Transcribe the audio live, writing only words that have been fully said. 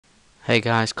Hey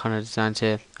guys, Connor Designs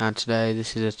here, and today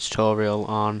this is a tutorial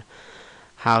on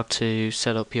how to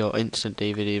set up your instant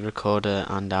DVD recorder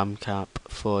and Amcap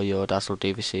for your Dazzle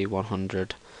DVC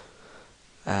 100.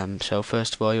 So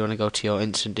first of all, you want to go to your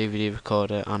instant DVD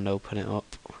recorder and open it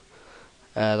up.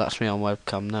 That's me on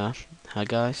webcam there. Hi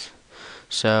guys.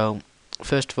 So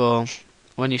first of all,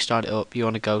 when you start it up, you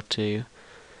want to go to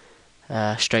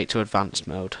straight to advanced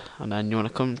mode, and then you want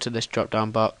to come to this drop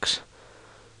down box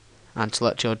and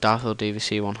select your Dazzle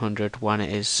DVC 100 when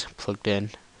it is plugged in,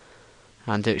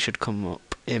 and it should come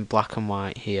up in black and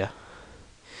white here.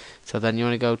 So then you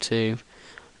want to go to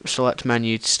select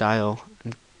menu style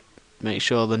and make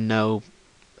sure the no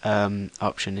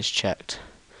option is checked,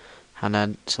 and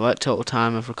then select total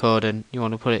time of recording. You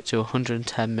want to put it to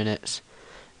 110 minutes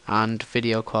and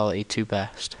video quality to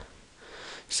best.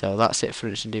 So that's it for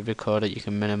instant DVD recorder. You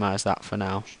can minimize that for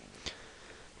now.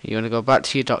 You want to go back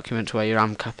to your document where your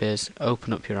Amcap is,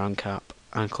 open up your Amcap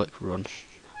and click run.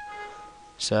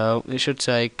 So it should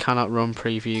say cannot run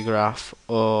preview graph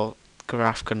or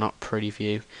graph cannot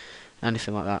preview,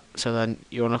 anything like that. So then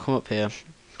you want to come up here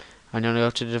and you want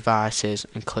to go to devices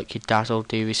and click your Dazzle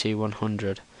DVC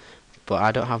 100, but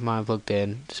I don't have mine plugged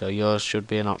in, so yours should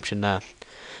be an option there.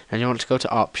 And you want to go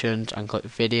to options and click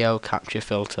video capture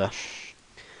filter,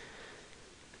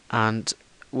 and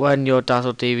when your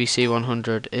Dazzle DVC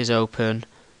 100 is open,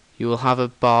 you will have a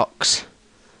box,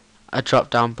 a drop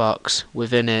down box.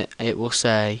 Within it, it will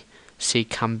say C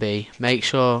can be. Make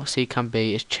sure C can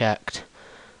be is checked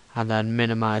and then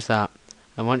minimize that.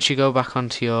 And once you go back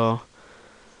onto your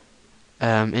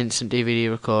instant DVD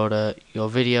recorder, your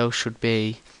video should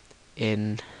be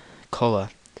in colour.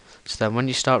 So then when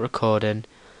you start recording,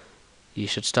 you'll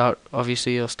start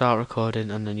recording,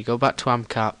 and then you go back to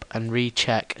Amcap and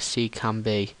recheck C can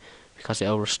be, because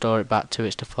it'll restore it back to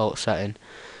its default setting.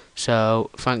 So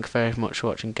thanks very much for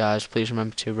watching guys. Please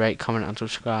remember to rate, comment and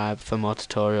subscribe for more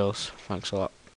tutorials. Thanks a lot.